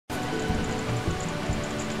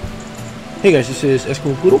Hey guys, this is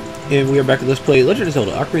Eskimo Poodle, and we are back to Let's Play Legend of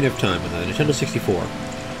Zelda Ocarina of Time on the Nintendo 64.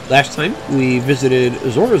 Last time, we visited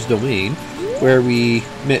Zora's domain, where we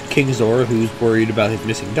met King Zora, who's worried about his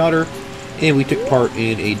missing daughter, and we took part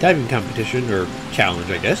in a diving competition, or challenge,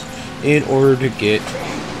 I guess, in order to get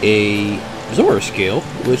a Zora scale,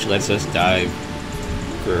 which lets us dive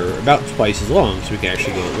for about twice as long, so we can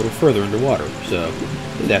actually go a little further underwater. So,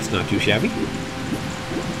 that's not too shabby.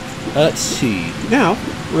 Let's see. Now,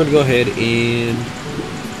 we're going to go ahead and...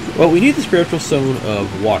 well, we need the spiritual stone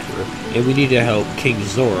of water, and we need to help King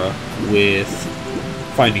Zora with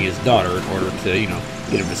finding his daughter in order to, you know,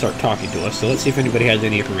 get him to start talking to us. So let's see if anybody has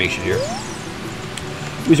any information here.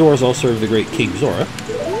 We Zoras all serve the great King Zora.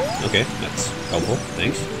 Okay, that's helpful.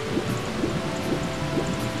 Thanks.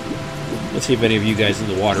 Let's see if any of you guys in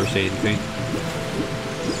the water say anything.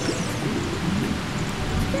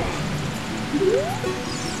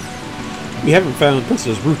 We haven't found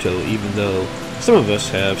Princess Ruto, even though some of us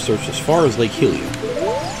have searched as far as Lake Hylia.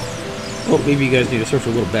 Well, maybe you guys need to search a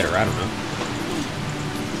little better, I don't know.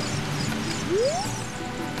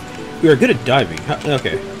 We are good at diving.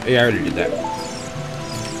 Okay, yeah, I already did that.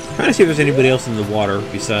 Trying to see if there's anybody else in the water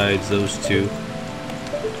besides those two. I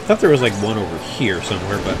thought there was like one over here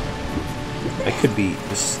somewhere, but I could be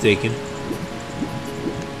mistaken.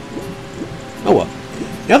 Oh well.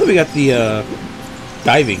 Now that we got the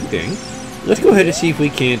diving thing, let's go ahead and see if we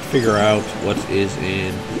can't figure out what is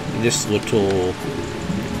in this little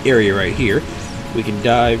area right here. We can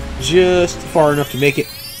dive just far enough to make it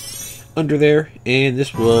under there, and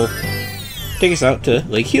this will take us out to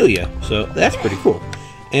Lake Hylia. So that's pretty cool.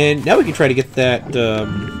 And now we can try to get that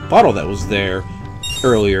bottle that was there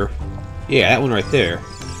earlier. Yeah, that one right there.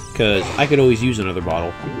 Because I could always use another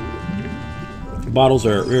bottle. Bottles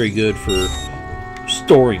are very good for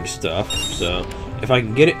storing stuff. So if I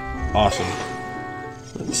can get it, awesome.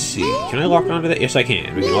 Let's see. Can I lock onto that? Yes, I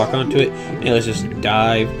can. We can lock onto it. And let's just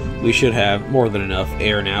dive. We should have more than enough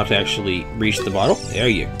air now to actually reach the bottle. There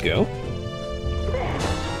you go.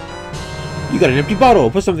 You got an empty bottle.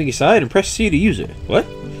 Put something inside and press C to use it. What?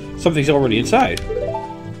 Something's already inside.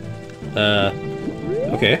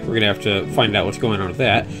 Okay. We're going to have to find out what's going on with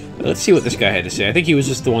that. Let's see what this guy had to say. I think he was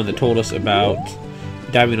just the one that told us about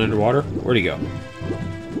diving underwater. Where'd he go?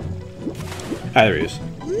 Ah, there he is.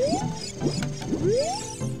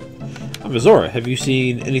 I'm Zora. Have you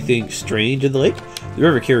seen anything strange in the lake? The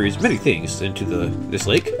river carries many things into this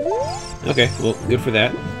lake. Okay, well, good for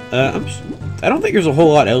that. I don't think there's a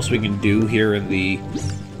whole lot else we can do here in the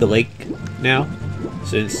lake now,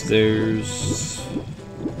 since there's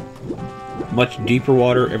much deeper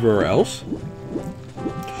water everywhere else.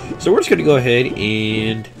 So we're just going to go ahead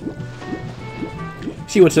and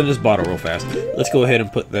see what's in this bottle real fast. Let's go ahead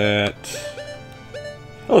and put that...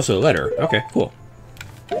 oh, so a letter. Okay, cool.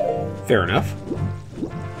 Fair enough.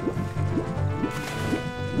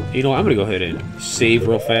 You know what, I'm going to go ahead and save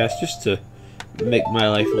real fast just to make my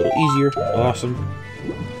life a little easier. Awesome.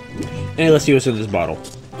 And let's see what's in this bottle.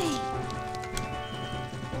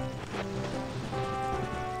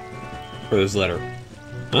 Or this letter.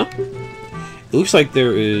 Huh? It looks like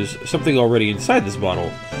there is something already inside this bottle.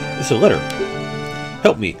 It's a letter.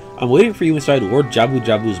 Help me. I'm waiting for you inside Lord Jabu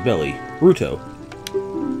Jabu's belly. Ruto.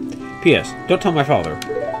 P.S. Don't tell my father.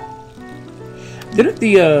 Didn't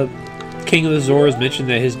the King of the Zoras mention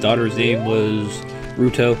that his daughter's name was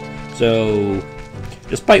Ruto? So,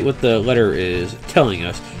 despite what the letter is telling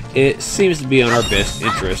us, it seems to be on our best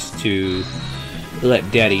interest to let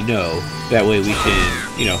Daddy know. That way we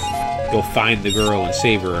can, you know, go find the girl and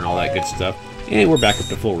save her and all that good stuff. And we're back up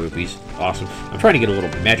to full rupees. Awesome. I'm trying to get a little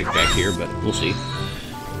magic back here, but we'll see.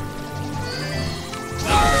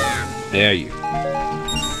 There you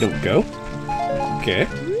don't go. Okay.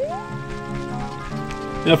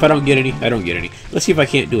 No, if I don't get any, I don't get any. Let's see if I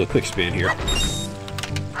can't do a quick spin here.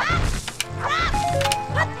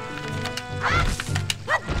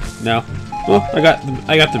 No. Well, I got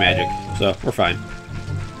the magic, so we're fine.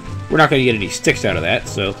 We're not going to get any sticks out of that,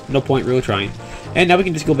 so no point really trying. And now we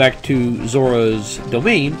can just go back to Zora's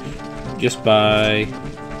domain just by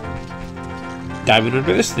diving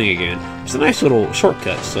under this thing again. It's a nice little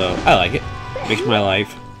shortcut, so I like it. Makes my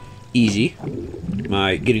life easy.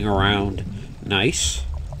 My getting around nice.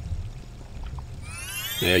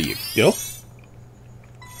 There you go. So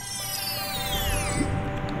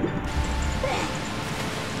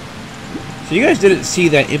you guys didn't see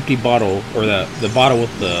that empty bottle, or the bottle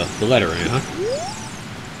with the letter in it, huh?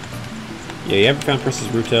 Yeah, you haven't found Princess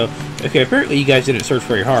Ruto. Okay, apparently you guys didn't search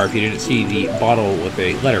very hard if you didn't see the bottle with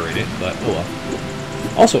a letter in it, but oh well.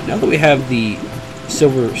 Also, now that we have the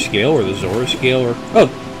silver scale, or the Zora scale, or... oh,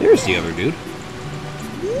 there's the other dude.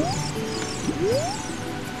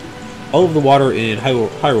 All of the water in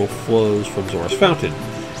Hyrule flows from Zora's fountain.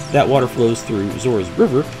 That water flows through Zora's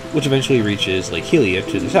river, which eventually reaches Lake Hylia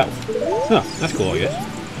to the south. Oh, that's cool, I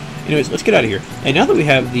guess. Anyways, let's get out of here. And now that we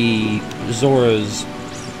have the Zora's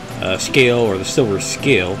scale, or the silver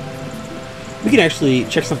scale, we can actually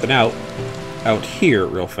check something out here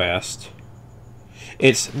real fast.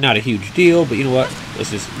 It's not a huge deal, but you know what?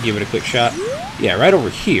 Let's just give it a quick shot. Yeah, right over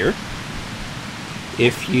here.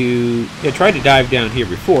 If you had tried to dive down here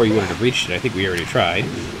before, you wouldn't have reached it. I think we already tried.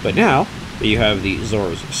 But now that you have the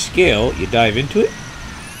Zora's scale, you dive into it.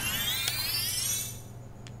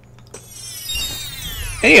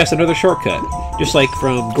 And yes, another shortcut. Just like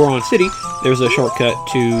from Goron City, there's a shortcut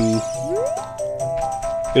to...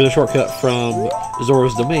 There's a shortcut from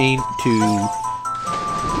Zora's Domain to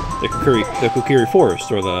the Kokiri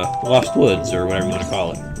Forest, or the Lost Woods, or whatever you want to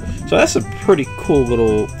call it. So that's a pretty cool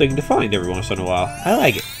little thing to find every once in a while. I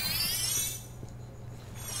like it.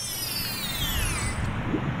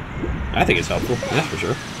 I think it's helpful, that's for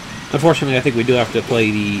sure. Unfortunately, I think we do have to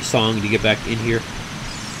play the song to get back in here.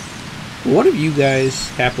 Will one of you guys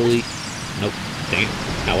happily... Nope, dang it,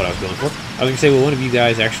 not what I was going for. I was going to say, will one of you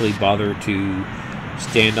guys actually bother to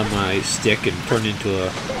stand on my stick and turn into a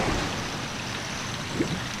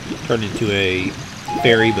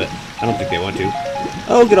fairy, but I don't think they want to.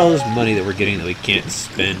 Oh, get all this money that we're getting that we can't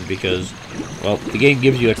spend because, well, the game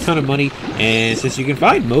gives you a ton of money, and since you can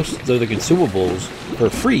find most of the consumables for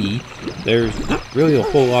free, there's not really a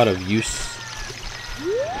whole lot of use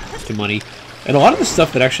to money. And a lot of the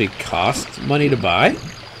stuff that actually costs money to buy,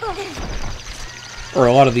 or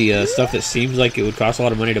a lot of the stuff that seems like it would cost a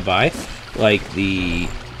lot of money to buy, like the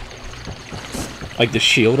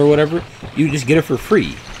shield or whatever, you just get it for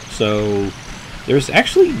free. So there's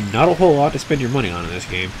actually not a whole lot to spend your money on in this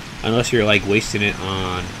game, unless you're like wasting it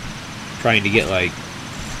on trying to get like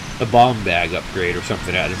a bomb bag upgrade or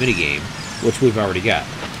something out of a minigame, which we've already got.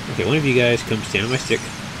 Okay, one of you guys come stand on my stick.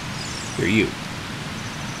 Here, you.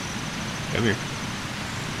 Come here.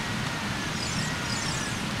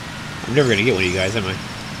 I'm never gonna get one of you guys, am I?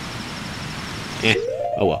 Eh.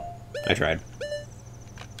 Oh well. I tried.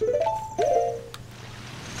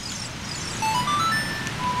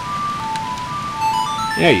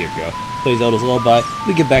 There you go. Play Zelda's Lullaby.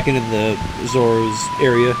 We get back into the Zora's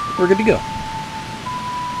area. We're good to go.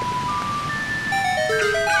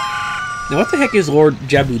 Now, what the heck is Lord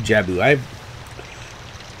Jabu Jabu?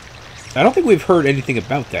 I don't think we've heard anything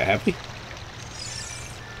about that, have we?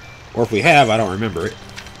 Or if we have, I don't remember it.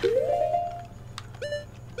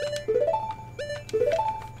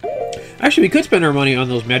 Actually, we could spend our money on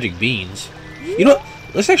those magic beans. You know what?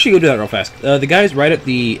 Let's actually go do that real fast. The guy's right at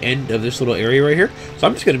the end of this little area right here. So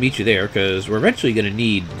I'm just going to meet you there, because we're eventually going to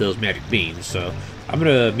need those magic beans. So I'm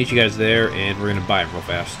going to meet you guys there, and we're going to buy them real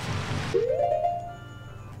fast.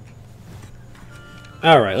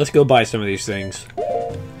 Alright, let's go buy some of these things.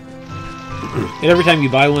 And every time you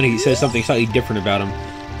buy one, he says something slightly different about them.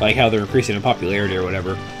 Like how they're increasing in popularity or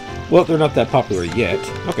whatever. Well, they're not that popular yet.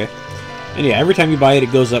 Okay. And yeah, every time you buy it,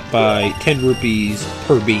 it goes up by 10 rupees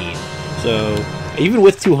per bean. So even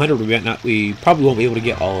with 200, we probably won't be able to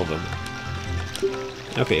get all of them.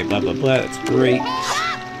 Okay, blah blah blah. That's great.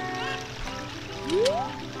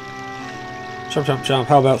 Chomp chomp chomp.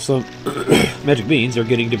 How about some magic beans? Are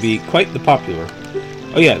getting to be quite the popular.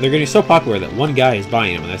 Oh yeah, they're getting so popular that one guy is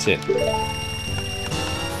buying them, and that's it.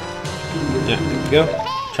 Yeah, there we go.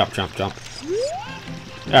 Chomp chomp chomp.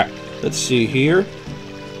 All right, let's see here.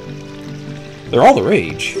 They're all the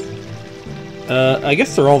rage. I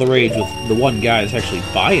guess they're all the rage with the one guy that's actually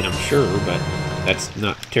buying them, sure, but that's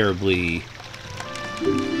not terribly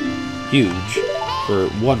huge for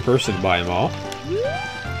one person to buy them all.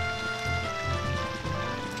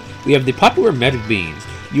 We have the popular magic beans.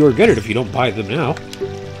 You are gutted if you don't buy them now.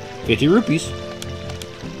 50 rupees.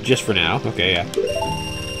 Just for now. Okay, yeah.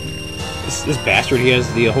 This bastard, he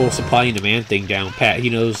has the whole supply and demand thing down pat. He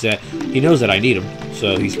knows that I need them,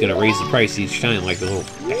 so he's gonna raise the price each time, like the little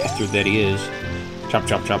bastard that he is. Chop,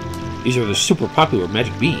 chop, chop. These are the super popular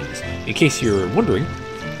magic beans. In case you're wondering,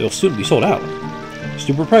 they'll soon be sold out.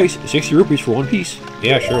 Super price, 60 rupees for one piece.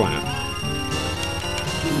 Yeah, sure, why not?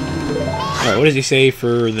 Alright, what does he say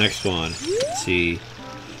for the next one? Let's see.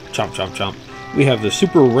 Chomp, chomp, chomp. We have the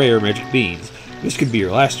super rare magic beans. This could be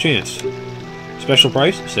your last chance. Special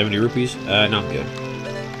price, 70 rupees. Not good.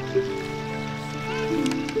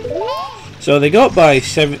 So they go up by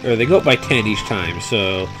 10 each time.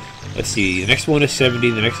 So let's see. The next one is 70.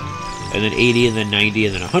 The next, and then 80, and then 90,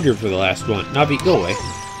 and then 100 for the last one. Navi, go away.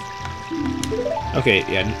 Okay,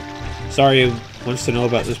 yeah. Sorry, wants to know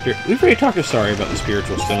about the spirit. We've already talked to Sorry about the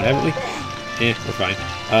spiritual stone, haven't we? Eh, we're fine.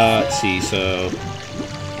 Let's see. So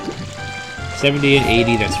 70 and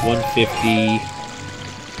 80, that's 150.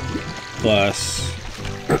 Plus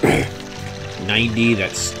 90,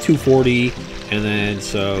 that's 240. And then,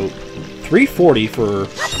 so 340 for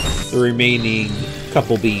the remaining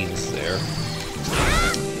couple beans there.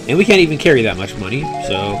 And we can't even carry that much money,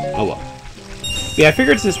 so, oh well. Yeah, I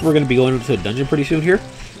figured since we're going to be going into a dungeon pretty soon here,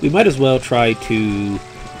 we might as well try to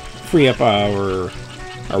free up our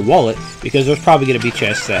wallet, because there's probably going to be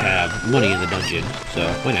chests that have money in the dungeon, so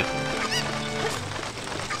why not?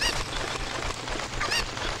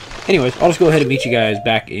 Anyways, I'll just go ahead and meet you guys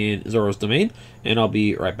back in Zora's Domain, and I'll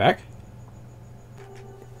be right back.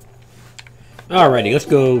 Alrighty, let's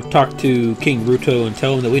go talk to King Ruto and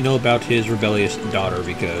tell him that we know about his rebellious daughter,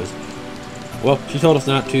 because, well, she told us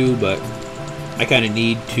not to, but I kind of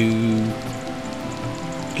need to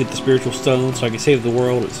get the spiritual stone so I can save the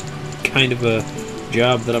world. It's kind of a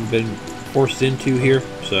job that I've been forced into here,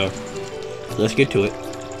 so let's get to it.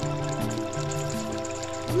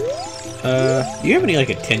 Do you have any, like,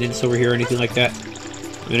 attendants over here or anything like that?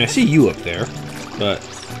 I mean, I see you up there, but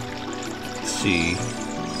let's see.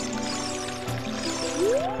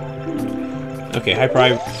 Okay,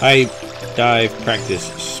 high dive practice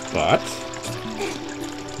spot.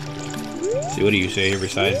 Let's see, what do you say here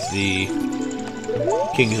besides the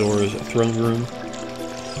King Zora's throne room?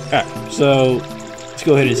 Alright, so let's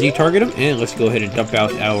go ahead and Z-target him, and let's go ahead and dump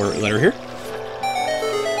out our letter here.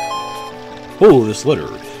 Oh, this letter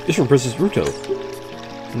is from Princess Ruto.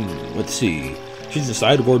 Let's see. She's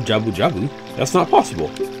inside Lord Jabu Jabu. That's not possible.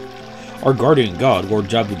 Our guardian god, Lord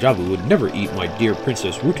Jabu Jabu, would never eat my dear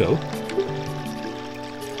Princess Ruto.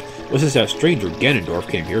 Well, since that stranger Ganondorf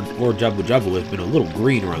came here, Lord Jabu Jabu has been a little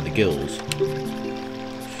green around the gills.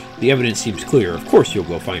 The evidence seems clear. Of course you'll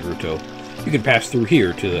go find Ruto. You can pass through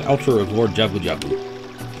here to the altar of Lord Jabu Jabu.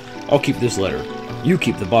 I'll keep this letter. You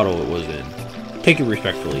keep the bottle it was in. Take it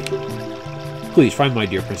respectfully. Please find my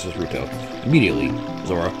dear Princess Ruto. Immediately,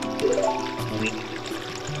 Zora.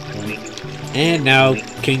 And now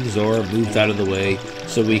King Zora moves out of the way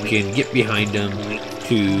so we can get behind him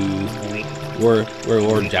to where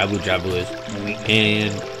Lord Jabu Jabu is.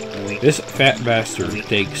 And this fat bastard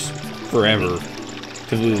takes forever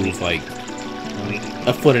to move, like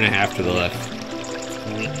a foot and a half to the left,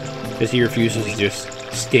 because he refuses to just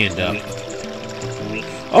stand up.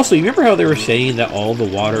 Also, you remember how they were saying that all the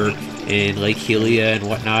water in Lake Hylia and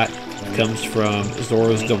whatnot comes from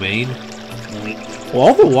Zora's domain? Well,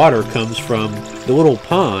 all the water comes from the little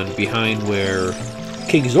pond behind where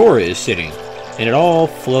King Zora is sitting, and it all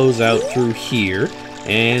flows out through here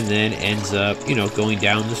and then ends up, you know, going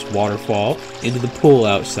down this waterfall into the pool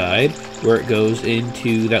outside, where it goes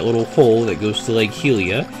into that little hole that goes to Lake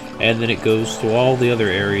Hylia, and then it goes to all the other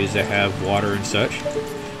areas that have water and such.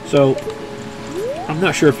 So, I'm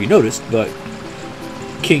not sure if you noticed, but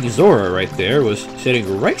King Zora right there was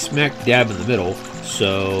sitting right smack dab in the middle,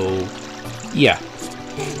 so yeah.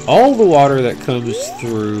 All the water that comes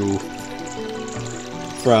through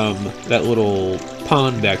from that little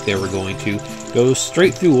pond back there we're going to goes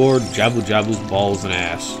straight through Lord Jabu Jabu's balls and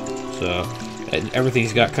ass. So, and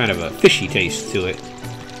everything's got kind of a fishy taste to it.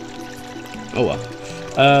 Oh well.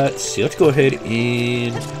 Let's see, let's go ahead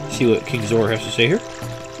and see what King Zora has to say here.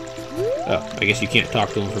 Oh, I guess you can't talk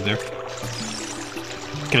to him from there.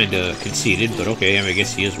 Kinda conceited, but okay, I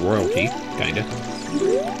guess he is royalty, kinda.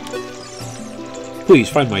 Please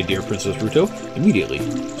find my dear Princess Ruto immediately,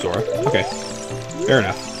 Zora. Okay, fair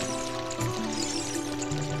enough.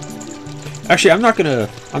 Actually, I'm not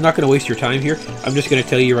gonna waste your time here. I'm just gonna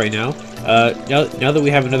tell you right now. Now that we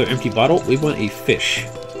have another empty bottle, we want a fish.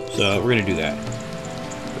 So we're gonna do that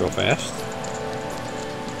real fast.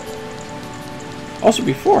 Also,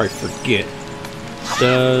 before I forget,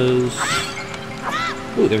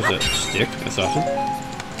 ooh, there's a stick. That's awesome.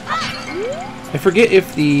 I forget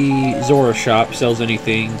if the Zora shop sells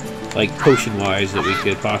anything, like, potion-wise that we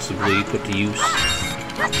could possibly put to use.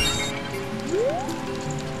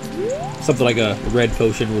 Something like a red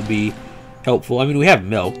potion would be helpful. I mean, we have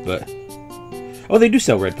milk, but... Oh, they do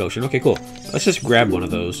sell red potion. Okay, cool. Let's just grab one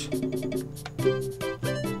of those.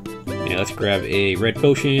 Yeah, let's grab a red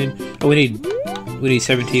potion. Oh, we need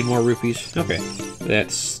 17 more rupees. Okay,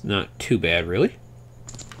 that's not too bad, really.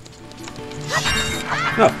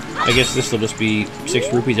 Oh, I guess this will just be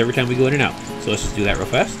 6 rupees every time we go in and out. So let's just do that real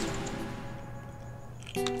fast.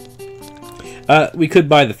 We could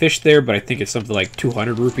buy the fish there, but I think it's something like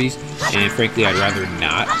 200 rupees. And frankly, I'd rather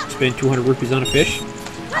not spend 200 rupees on a fish,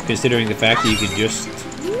 considering the fact that you can just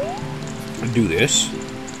do this.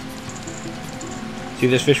 See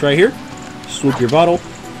this fish right here? Swoop your bottle.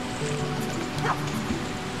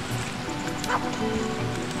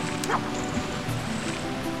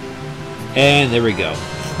 And there we go.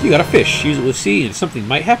 You got a fish. Use it with C and something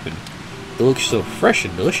might happen. It looks so fresh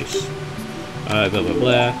and delicious. Blah, blah,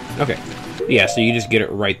 blah. Okay. Yeah, so you just get it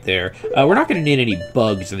right there. We're not going to need any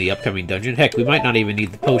bugs in the upcoming dungeon. Heck, we might not even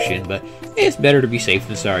need the potion, but it's better to be safe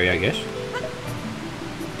than sorry, I guess.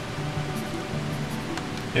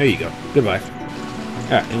 There you go. Goodbye.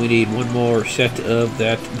 Alright, and we need one more set of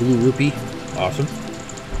that blue rupee. Awesome.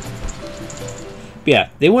 But yeah,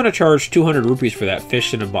 they want to charge 200 rupees for that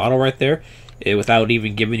fish in a bottle right there, without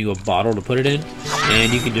even giving you a bottle to put it in.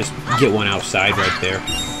 And you can just get one outside right there.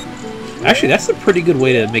 Actually, that's a pretty good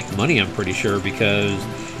way to make money, I'm pretty sure, because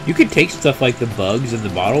you can take stuff like the bugs in the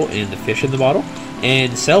bottle and the fish in the bottle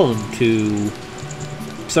and sell them to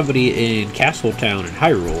somebody in Castletown in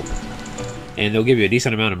Hyrule, and they'll give you a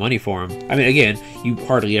decent amount of money for them. I mean, again, you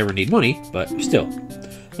hardly ever need money, but still.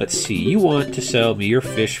 Let's see, you want to sell me your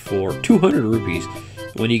fish for 200 rupees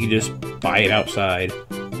when you can just buy it outside.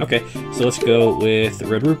 Okay, so let's go with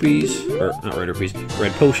red rupees, or not red rupees,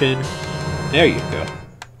 red potion. There you go.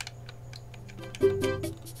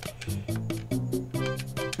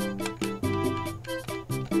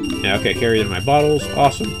 Okay, carry in my bottles.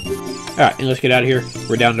 Awesome. Alright, and let's get out of here.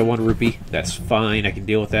 We're down to 1 rupee. That's fine. I can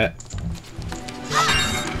deal with that.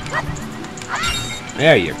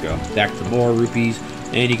 There you go. Back to more rupees.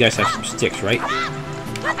 And you guys have some sticks, right?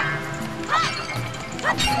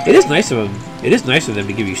 It is nice of them. It is nice of them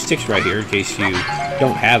to give you sticks right here in case you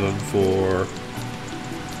don't have them for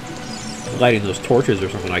lighting those torches or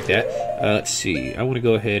something like that. Let's see. I want to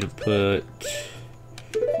go ahead and put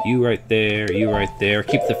you right there, you right there.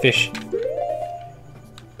 Keep the fish.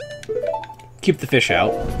 Keep the fish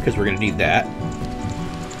out, because we're going to need that.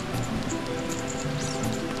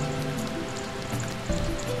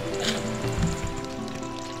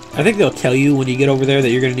 I think they'll tell you when you get over there that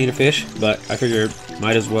you're going to need a fish, but I figure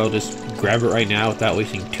might as well just grab it right now without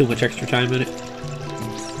wasting too much extra time in it.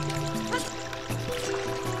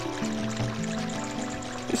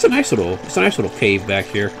 It's a nice little cave back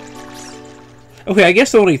here. Okay, I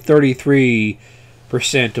guess only 33%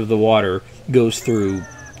 of the water goes through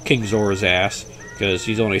King Zora's ass, because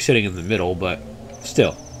he's only sitting in the middle, but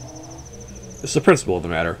still. It's the principle of the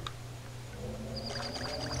matter.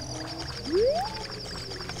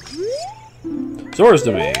 Zora's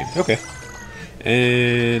domain. Okay.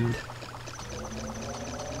 And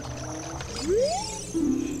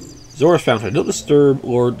Zora's fountain. Don't disturb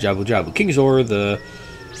Lord Jabu Jabu. King Zora the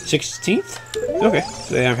 16th? Okay.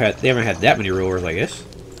 So they haven't had that many rulers, I guess.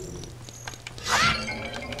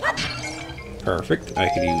 Perfect. I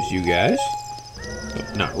could use you guys.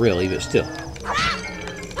 Well, not really, but still.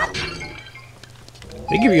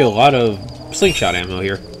 They give you a lot of slingshot ammo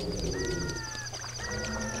here.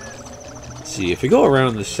 Let's see, if we go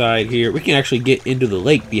around the side here, we can actually get into the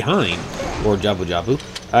lake behind Lord Jabu Jabu.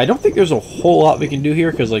 I don't think there's a whole lot we can do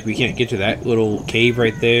here, because like we can't get to that little cave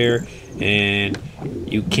right there, and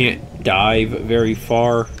you can't dive very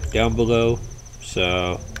far down below.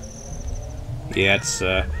 So, yeah, it's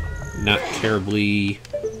not terribly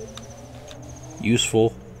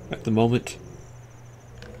useful at the moment.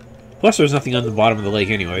 Plus, there's nothing on the bottom of the lake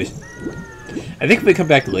anyways. I think if we come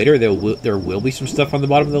back later, there will be some stuff on the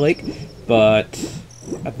bottom of the lake, but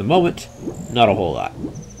at the moment, not a whole lot.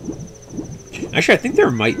 Actually, I think there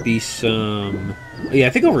might be some... Yeah, I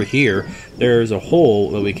think over here, there's a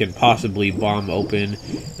hole that we can possibly bomb open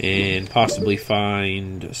and possibly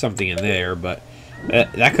find something in there, but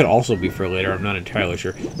that could also be for later. I'm not entirely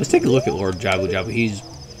sure. Let's take a look at Lord Jabu Jabu. He's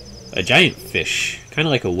a giant fish, kind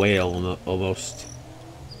of like a whale almost.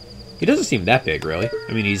 He doesn't seem that big, really.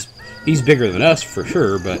 I mean, he's bigger than us for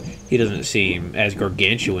sure, but he doesn't seem as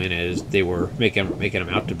gargantuan as they were making him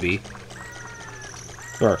out to be.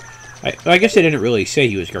 Or I guess they didn't really say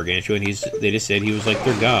he was gargantuan. They just said he was like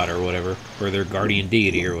their god or whatever, or their guardian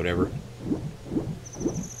deity or whatever.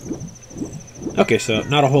 Okay, so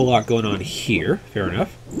not a whole lot going on here. Fair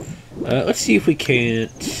enough. Let's see if we can't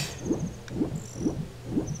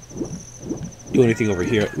do anything over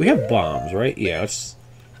here. We have bombs, right? Yeah, let's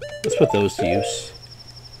put those to use.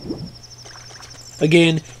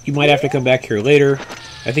 Again, you might have to come back here later.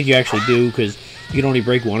 I think you actually do, because you can only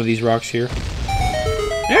break one of these rocks here.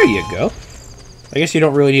 There you go. I guess you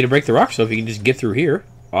don't really need to break the rocks, so if you can just get through here.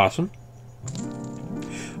 Awesome.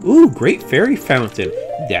 Ooh, Great Fairy Fountain.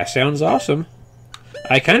 That sounds awesome.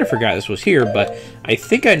 I kind of forgot this was here, but I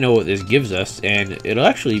think I know what this gives us, and it'll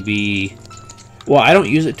actually be... Well, I don't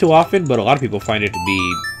use it too often, but a lot of people find it to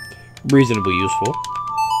be reasonably useful.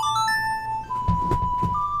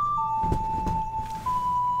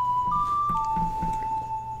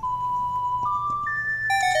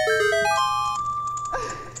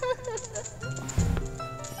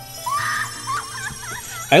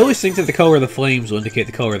 I always think that the color of the flames will indicate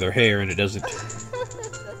the color of their hair, and it doesn't.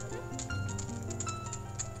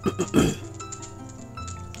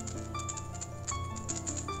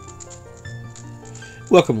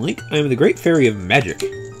 Welcome, Link. I am the Great Fairy of Magic.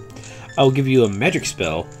 I will give you a magic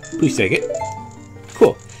spell. Please take it.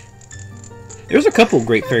 Cool. There's a couple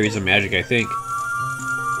Great Fairies of Magic, I think.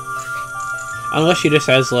 Unless she just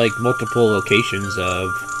has, like, multiple locations of,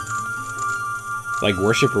 like,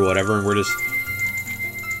 worship or whatever, and we're just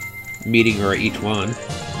meeting her at each one.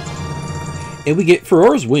 And we get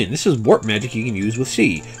Aurora's Wind. This is warp magic you can use with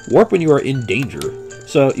C. Warp when you are in danger.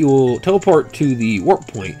 So you will teleport to the warp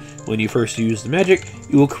point. When you first use the magic,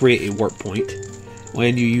 you will create a warp point.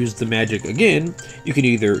 When you use the magic again, you can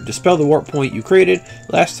either dispel the warp point you created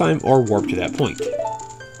last time or warp to that point.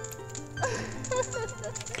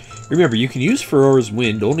 Remember, you can use Aurora's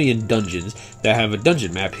Wind only in dungeons that have a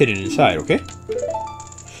dungeon map hidden inside, okay?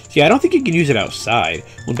 See, I don't think you can use it outside.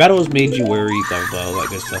 When battle has made you wary, blah blah blah, like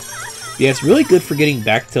this stuff. Yeah, it's really good for getting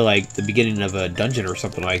back to, like, the beginning of a dungeon or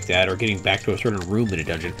something like that, or getting back to a certain room in a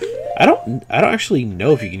dungeon. I don't actually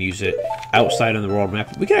know if you can use it outside on the world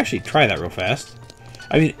map. We can actually try that real fast.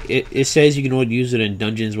 I mean, it says you can only use it in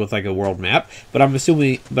dungeons with, like, a world map, but I'm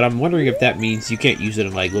wondering if that means you can't use it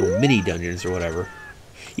in, like, little mini dungeons or whatever.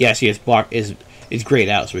 Yeah, see, it's grayed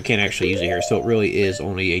out, so we can't actually use it here, so it really is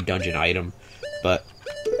only a dungeon item, but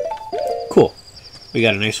cool. We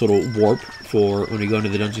got a nice little warp for when we go into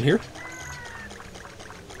the dungeon here.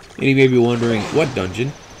 And you may be wondering, what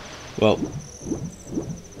dungeon? Well,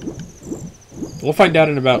 we'll find out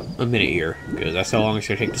in about a minute here, because that's how long it's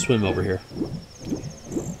going to take to swim over here.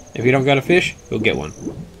 If you don't got a fish, go get one.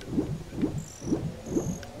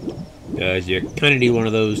 Because you kind of need one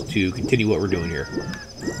of those to continue what we're doing here.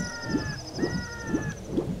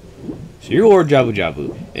 So you're Lord Jabu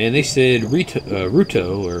Jabu, and they said Ruto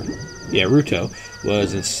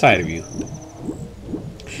was inside of you.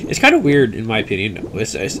 It's kind of weird, in my opinion.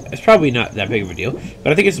 It's probably not that big of a deal,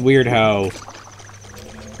 but I think it's weird how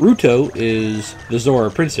Ruto is the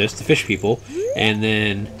Zora princess, the fish people, and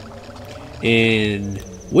then in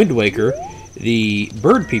Wind Waker, the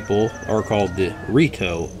bird people are called the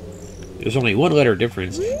Rito. There's only one letter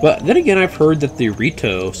difference, but then again, I've heard that the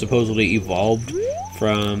Rito supposedly evolved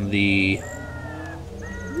from the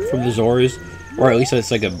Zoras, or at least it's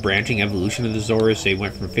like a branching evolution of the Zoras. They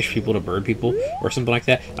went from fish people to bird people, or something like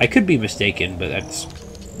that. I could be mistaken, but that's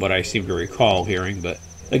what I seem to recall hearing, but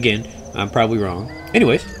again, I'm probably wrong.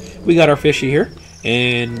 Anyways, we got our fishy here,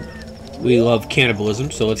 and we love cannibalism,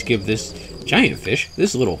 so let's give this giant fish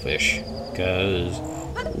this little fish, because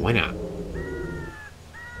why not?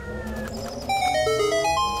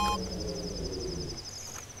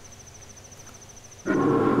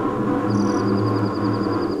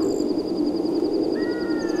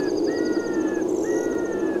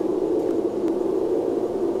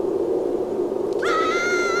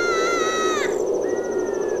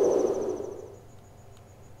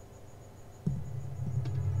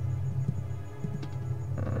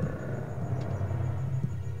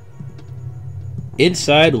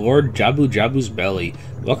 Inside Lord Jabu Jabu's belly.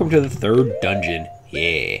 Welcome to the 3rd dungeon.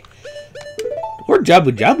 Yeah. Lord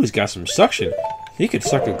Jabu Jabu's got some suction. He could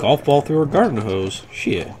suck a golf ball through a garden hose.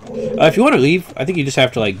 Shit. If you want to leave, I think you just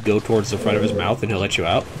have to, like, go towards the front of his mouth and he'll let you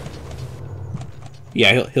out.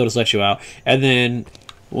 Yeah, he'll just let you out. And then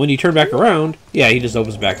when you turn back around, yeah, he just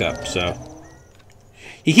opens back up, so.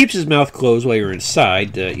 He keeps his mouth closed while you're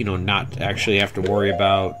inside to, you know, not actually have to worry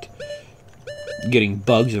about getting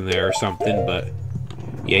bugs in there or something, but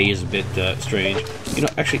yeah, he is a bit strange. You know,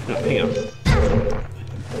 actually, no, hang on.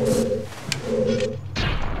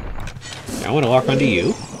 Now I want to lock onto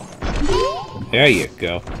you. There you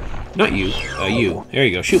go. Not you, you. There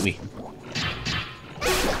you go, shoot me.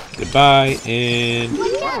 Goodbye, and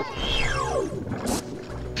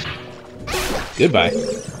goodbye.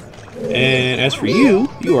 And as for you,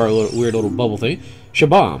 you are a weird little bubble thing.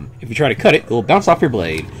 Shabam. If you try to cut it, it will bounce off your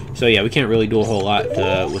blade. So yeah, we can't really do a whole lot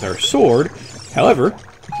with our sword. However,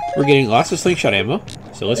 we're getting lots of slingshot ammo.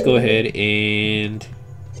 So let's go ahead and...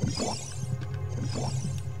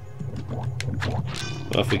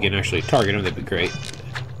 well, if we can actually target them, that'd be great.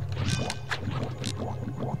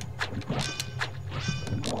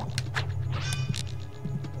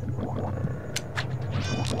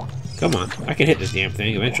 Come on, I can hit this damn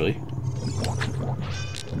thing eventually.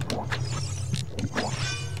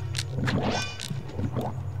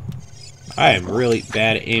 I am really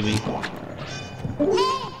bad at aiming.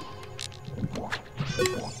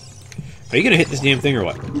 Are you gonna hit this damn thing or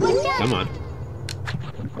what? Come on.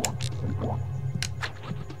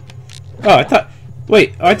 Oh, I thought...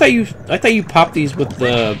 wait, I thought you popped these with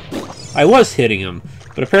the... I was hitting them.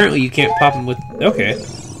 But apparently you can't pop them with... Okay.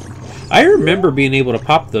 I remember being able to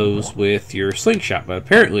pop those with your slingshot, but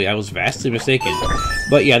apparently I was vastly mistaken.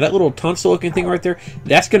 But yeah, that little tonsil-looking thing right there,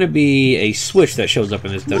 that's going to be a switch that shows up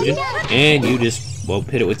in this dungeon, and you just, well,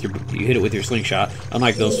 hit it with your slingshot,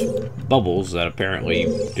 unlike those bubbles that apparently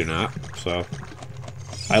you do not. So,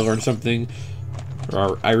 I learned something,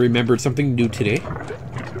 or I remembered something new today,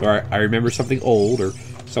 or I remembered something old, or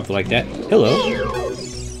something like that. Hello.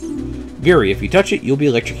 Gary, if you touch it, you'll be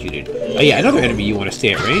electrocuted. Oh yeah, another enemy you want to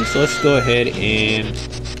stay at range, so let's go ahead and,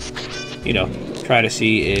 you know, try to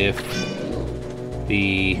see if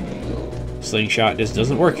the slingshot just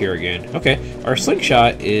doesn't work here again. Okay, our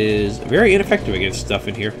slingshot is very ineffective against stuff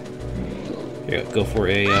in here. Here, go for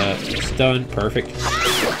a stun, perfect.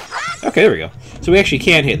 Okay, there we go. So we actually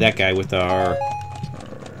can hit that guy with our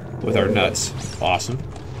nuts. Awesome.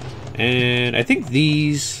 And I think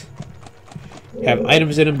these have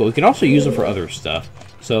items in them, but we can also use them for other stuff.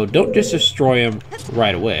 So don't just destroy them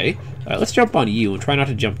right away. Let's jump on you and try not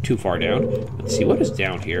to jump too far down. Let's see, what is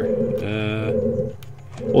down here?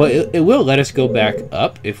 Well, it will let us go back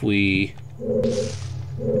up if we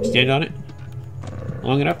stand on it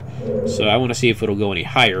long enough. So I want to see if it'll go any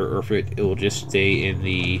higher, or if it will just stay in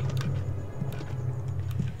the...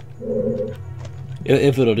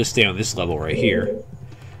 If it'll just stay on this level right here.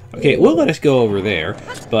 Okay, it will let us go over there,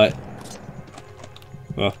 but...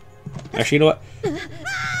 Well, actually, you know what?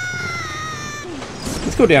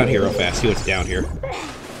 Let's go down here real fast, see what's down here.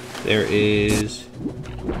 There is...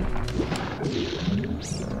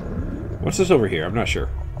 What's this over here? I'm not sure.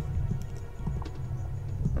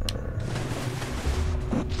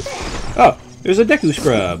 Oh, there's a Deku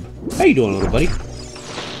Scrub. How you doing, little buddy?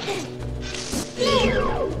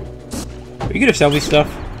 Are you gonna sell me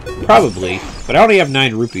stuff? Probably, but I only have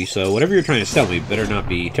 9 rupees, so whatever you're trying to sell me better not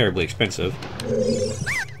be terribly expensive.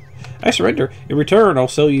 I surrender. In return, I'll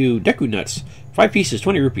sell you Deku Nuts. 5 pieces,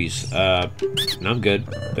 20 rupees. I'm good.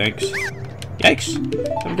 Thanks. Yikes.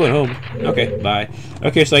 I'm going home. Okay, bye.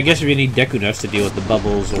 Okay, so I guess if you need Deku Nuts to deal with the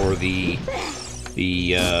bubbles or the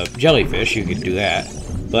jellyfish, you can do that.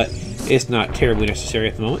 But it's not terribly necessary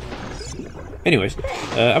at the moment. Anyways,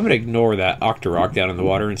 I'm going to ignore that Octorok down in the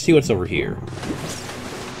water and see what's over here.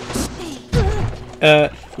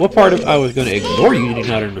 What part of I was going to ignore you did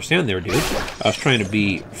not understand there, dude? I was trying to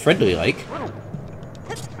be friendly-like.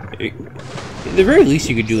 At the very least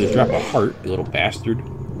you could do is drop a heart, you little bastard.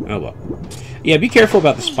 Oh well. Yeah, be careful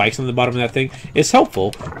about the spikes on the bottom of that thing. It's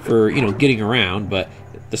helpful for, you know, getting around, but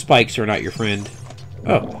the spikes are not your friend.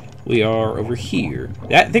 Oh, we are over here.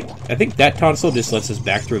 I think that tonsil just lets us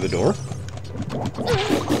back through the door.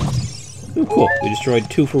 Ooh, cool. We destroyed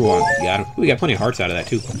 2 for 1. Got him. We got plenty of hearts out of that,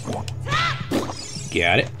 too.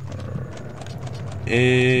 Got it.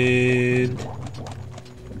 And...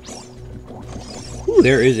 Ooh,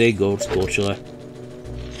 there is a gold spatula.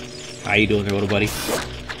 How you doing there, little buddy?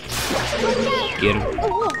 Get him.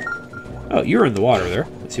 Oh, you're in the water there.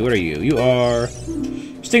 Let's see, what are you? You are...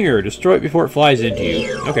 Stinger. Destroy it before it flies into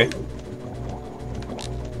you. Okay.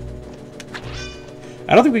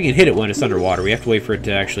 I don't think we can hit it when it's underwater. We have to wait for it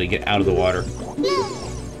to actually get out of the water.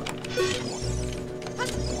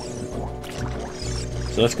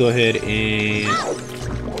 So let's go ahead and...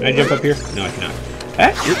 Can I jump up here? No, I cannot.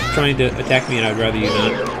 Ah, you're trying to attack me and I'd rather you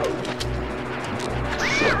not.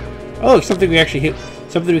 Oh, look, something we actually hit.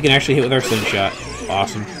 Something we can actually hit with our slingshot.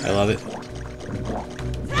 Awesome. I love it.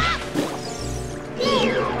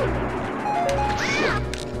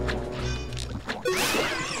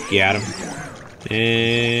 Got him.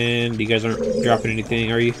 And you guys aren't dropping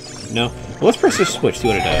anything, are you? No? Well, let's press this switch, see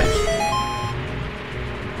what it does.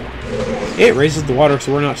 It raises the water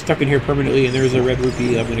so we're not stuck in here permanently, and there's a red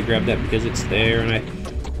rupee. I'm going to grab that because it's there, and I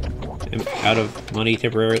am out of money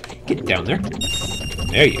temporarily. Get down there.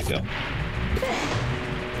 There you go.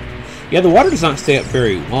 Yeah, the water does not stay up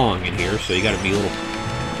very long in here, so you got to be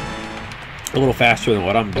a little faster than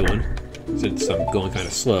what I'm doing, since I'm going kind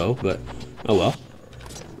of slow, but oh well.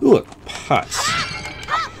 Ooh, look, pots.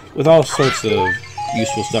 With all sorts of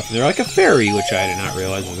useful stuff in there, like a fairy, which I did not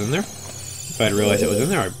realize was in there. If I had realized it was in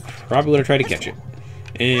there, I probably would have tried to catch it.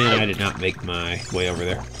 And I did not make my way over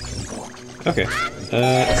there. Okay,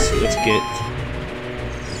 let's see, let's get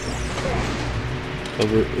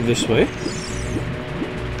over this way.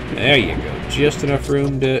 There you go, just enough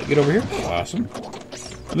room to get over here. Awesome.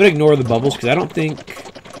 I'm going to ignore the bubbles, because I don't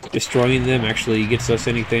think destroying them actually gets us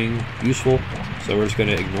anything useful. So we're just going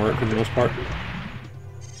to ignore it for the most part.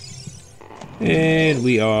 And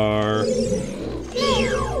we are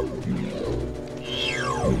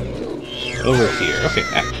over here. Okay,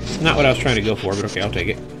 it's not what I was trying to go for, but okay, I'll take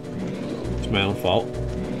it. It's my own fault.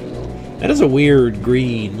 That is a weird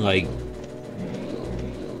green, like,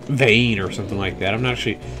 vein or something like that. I'm not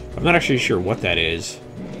actually sure what that is.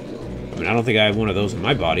 I mean, I don't think I have one of those in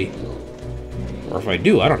my body. Or if I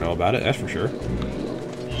do, I don't know about it, that's for sure.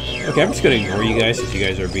 Okay, I'm just gonna ignore you guys since you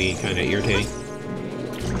guys are being kind of irritating.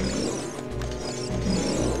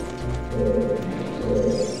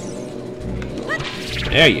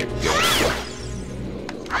 There you go.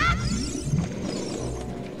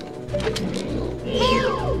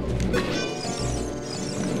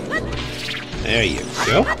 There you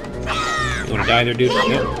go. You wanna die there, dude?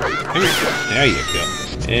 No. Come here. There you go.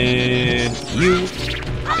 And you.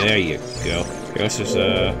 There you go. Here, let's just,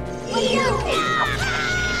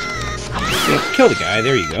 kill the guy.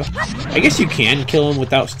 There you go. I guess you can kill him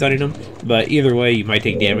without stunning him, but either way, you might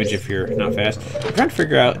take damage if you're not fast. I'm trying to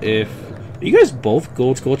figure out if... Are you guys both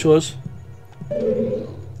gold Skulltulas?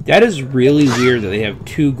 That is really weird that they have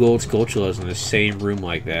 2 gold Skulltulas in the same room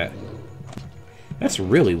like that. That's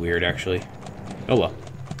really weird, actually. Oh well.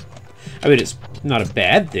 I mean, it's not a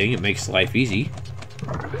bad thing. It makes life easy.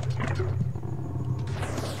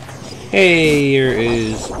 Hey, there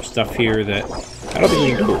is stuff here that I don't think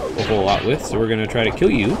we can do a whole lot with, so we're going to try to kill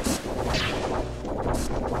you.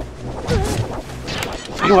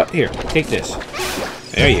 You know what? Here, take this.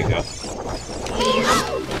 There you go.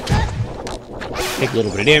 Take a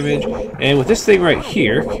little bit of damage. And with this thing right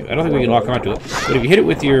here, I don't think we can lock onto it, but if you hit it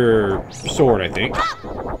with your sword, I think,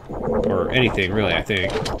 or anything, really, I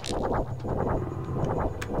think.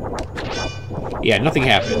 Yeah, nothing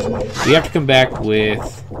happens. We have to come back with...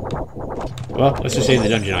 Well, let's just say the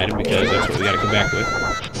dungeon item, because that's what we gotta come back with.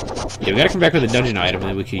 Yeah, we gotta come back with a dungeon item, and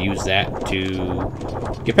then we can use that to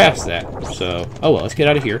get past that. So, oh well, let's get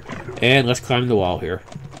out of here, and let's climb the wall here.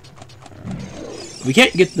 We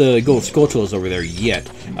can't get the gold Skulltulas over there yet.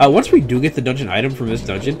 Once we do get the dungeon item from this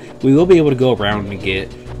dungeon, we will be able to go around and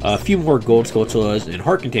get a few more gold Skulltulas and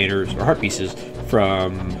heart containers, or heart pieces,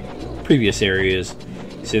 from previous areas,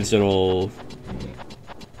 since it'll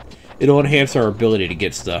enhance our ability to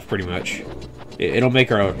get stuff, pretty much. It'll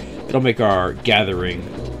make our gathering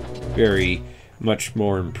very much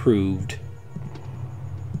more improved.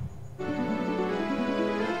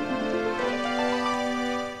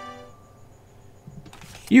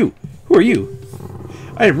 You! Who are you?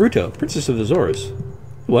 I am Ruto, Princess of the Zoras.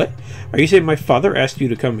 What? Are you saying my father asked you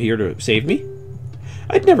to come here to save me?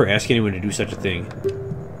 I'd never ask anyone to do such a thing.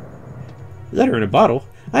 Letter in a bottle?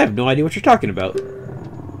 I have no idea what you're talking about.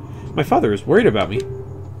 My father is worried about me.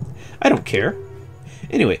 I don't care.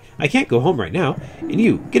 Anyway, I can't go home right now, and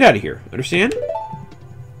you, get out of here, understand?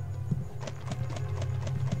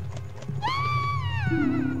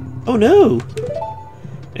 Oh no!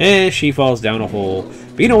 And she falls down a hole.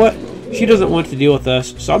 But you know what? She doesn't want to deal with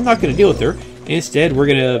us, so I'm not going to deal with her. Instead, we're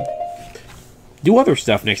going to do other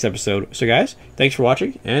stuff next episode. So guys, thanks for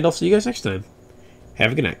watching, and I'll see you guys next time.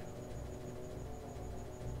 Have a good night.